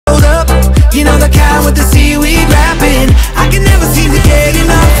You know the kind with the seaweed wrapping. I can never seem to get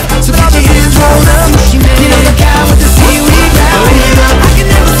enough. So get your hands rolled up. You know the kind with the seaweed wrapping. I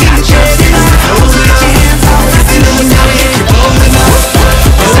can never seem to get enough. So get your hands all wrapping. You know if you're bold enough.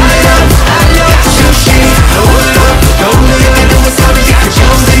 'Cause I love sushi. Roll it up, roll it up. You know it's hard to get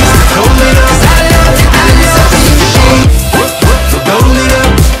bold enough. Roll it up. 'Cause I love sushi. Roll it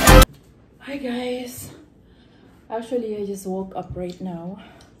up. Hi guys. Actually, I just woke up right now.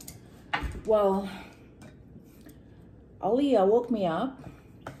 Well, Aliyah woke me up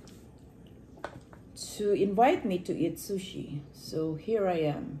to invite me to eat sushi. So here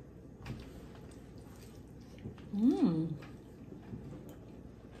I am.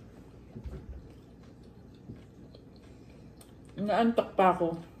 Naantok pa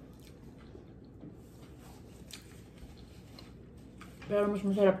ako. Pero mas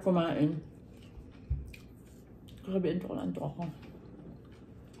masarap kumain. Kakabihin ko na antok ako.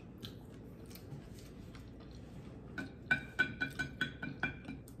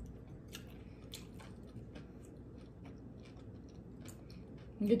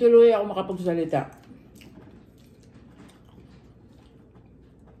 Hindi tuloy ako makapagsalita.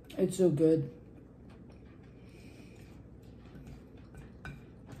 It's so good.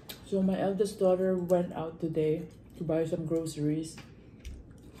 So my eldest daughter went out today to buy some groceries.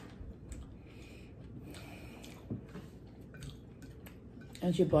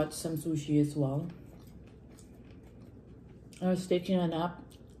 And she bought some sushi as well. I was taking a nap.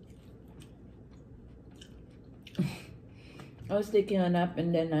 I was taking a nap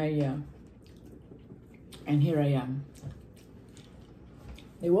and then and here I am.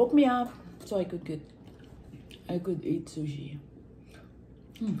 They woke me up so I could eat sushi.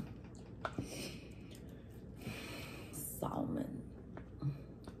 Salmon.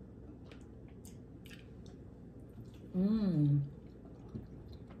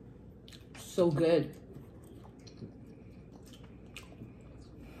 So good.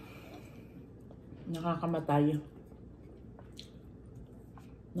 Nakakamatay.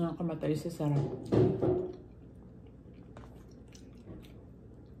 Nakakamatay sa sarap.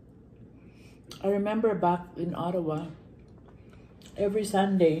 I remember back in Ottawa, every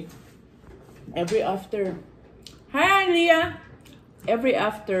Sunday, every after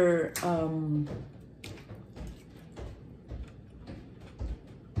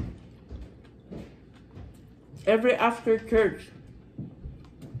church,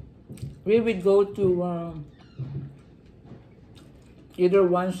 we would go to either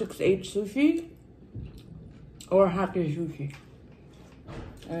 168 Sushi or Hake Sushi.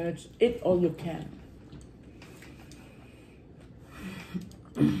 It's eat all you can.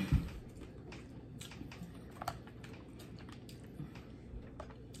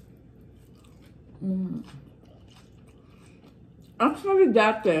 Actually,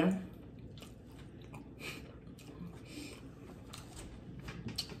 dati,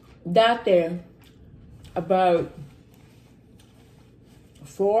 about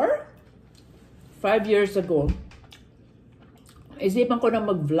 5 years ago, isipan ko na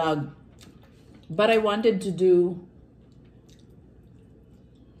mag-vlog. But I wanted to do...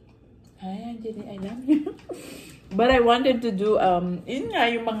 I love you. But I wanted to do, yun nga,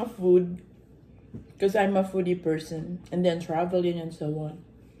 yung mga food. Because I'm a foodie person. And then traveling and so on.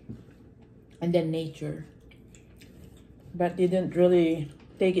 And then nature. But didn't really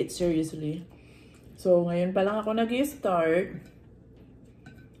take it seriously. So, ngayon pa lang ako nag-start.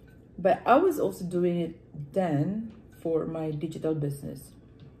 But I was also doing it then for my digital business.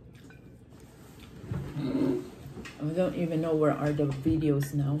 I don't even know where are the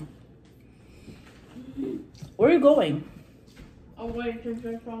videos now. Where are you going? Oh wait, it's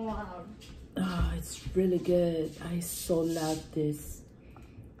so loud. Oh, it's really good. I so love this.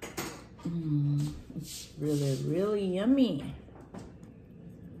 It's really, really yummy.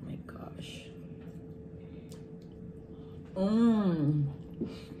 Oh my gosh.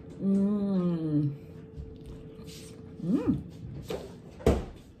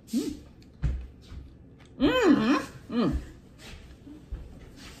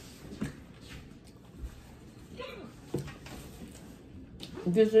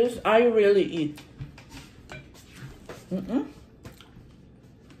 This is, I really eat.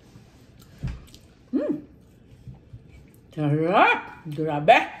 Sarap!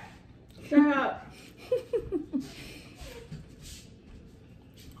 Grabe! Shut up.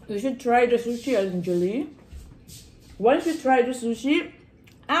 You should try the sushi, Anjali. Once you try the sushi...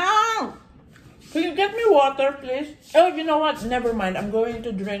 Ow! Can you get me water, please? Oh, you know what? Never mind. I'm going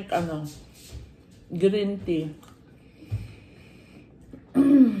to drink, green tea.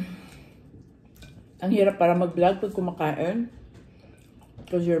 Ang hirap para mag-vlog pag kumakain.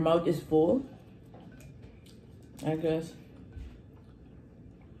 because your mouth is full, I guess.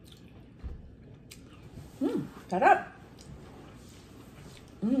 Sarap.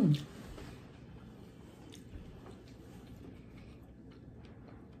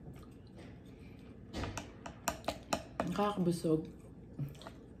 Nakakabusog.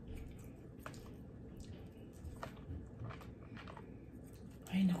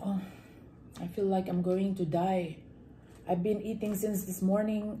 Ay, nako. I feel like I'm going to die. I've been eating since this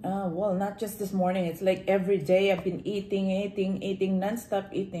morning. Well, not just this morning. It's like every day I've been eating,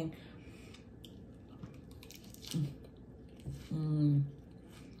 non-stop eating.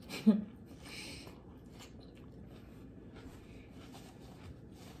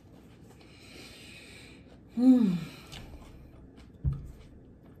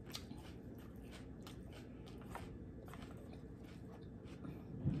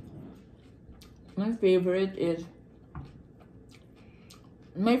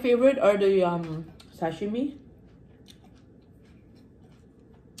 My favorite are the sashimi.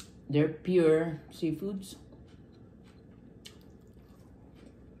 They're pure seafoods.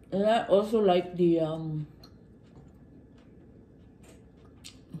 And I also like the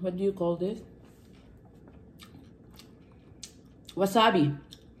what do you call this? Wasabi.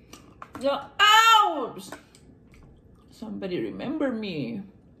 No, ouch! Somebody remember me.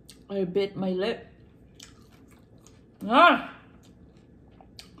 I bit my lip.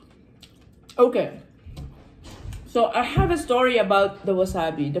 Okay. So I have a story about the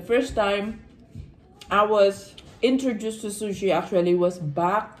wasabi. The first time I was introduced to sushi actually was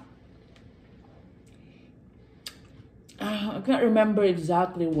back, I can't remember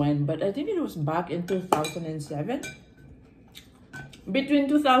exactly when, but I think it was back in 2007. Between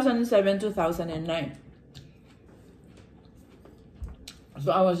 2007 and 2009.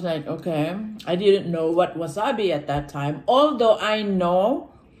 So I was like, okay, I didn't know what wasabi at that time. Although I know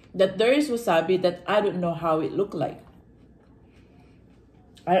that there is wasabi that I don't know how it looked like.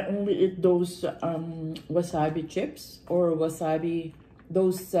 I only eat those wasabi chips or wasabi,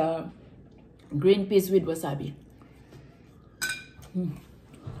 those green peas with wasabi.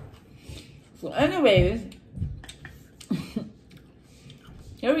 So anyways,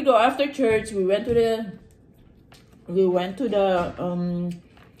 here we go. After church, we went to the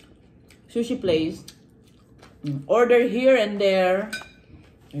sushi place, order here and there,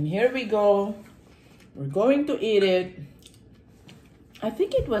 and here we go. We're going to eat it. I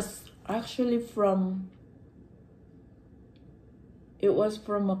think it was actually from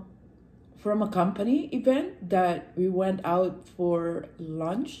a company event that we went out for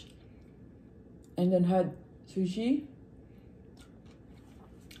lunch and then had sushi.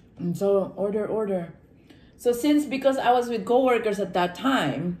 And so order. So because I was with coworkers at that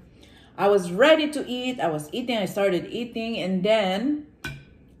time, I was ready to eat. I started eating, and then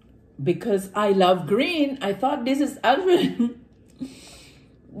because I love green, I thought this is actually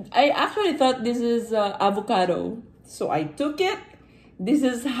I actually thought this is avocado. So I took it. This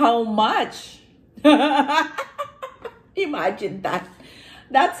is how much. Imagine that.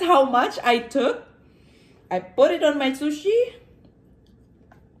 That's how much I took. I put it on my sushi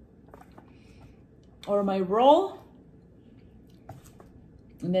or my roll.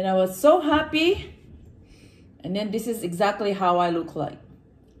 And then I was so happy. And then this is exactly how I look like.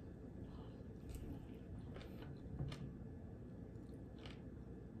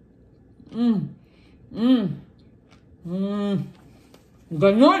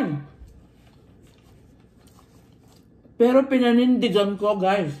 Ganon. Pero pinanindigan ko,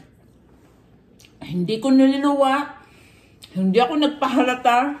 guys. Hindi ko nililuwa. Hindi ako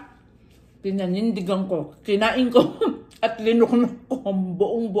nagpahalata. Pinanindigan ko. Kinain ko at linuknok ko ang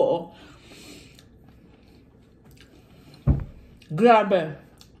buong buo. Grabe.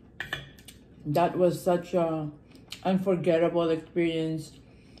 That was such a unforgettable experience.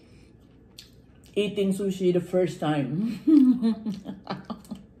 Eating sushi the first time.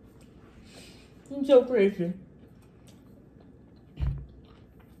 I'm so crazy.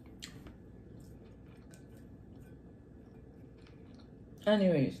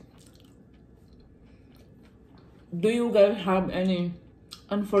 Anyways, do you guys have any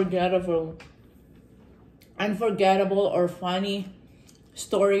unforgettable or funny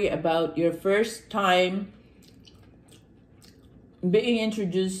story about your first time being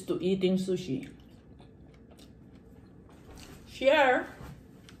introduced to eating sushi? Share,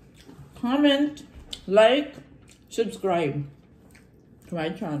 comment, like, subscribe to my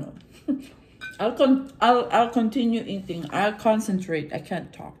channel. I'll continue eating. I'll concentrate. I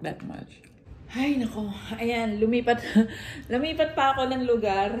can't talk that much. Ay, nako. Ayan, lumipat pa ako ng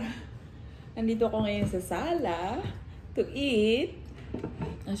lugar. Nandito ako ngayon sa sala to eat.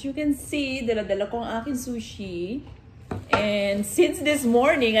 As you can see, dala-dala ko ang aking sushi. And since this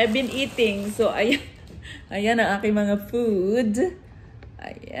morning, I've been eating. So, ayan ang aking mga food.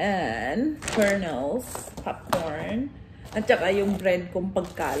 Ayan. Kernels, popcorn. At saka yung bread kong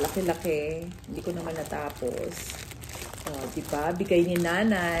pagkalaki-laki. Hindi ko naman natapos. So, diba? Bigay ni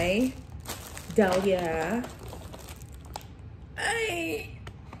nanay. Dahlia. Ay.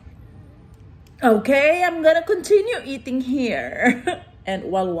 Okay, I'm gonna continue eating here.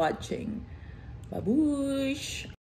 And while watching. Babush!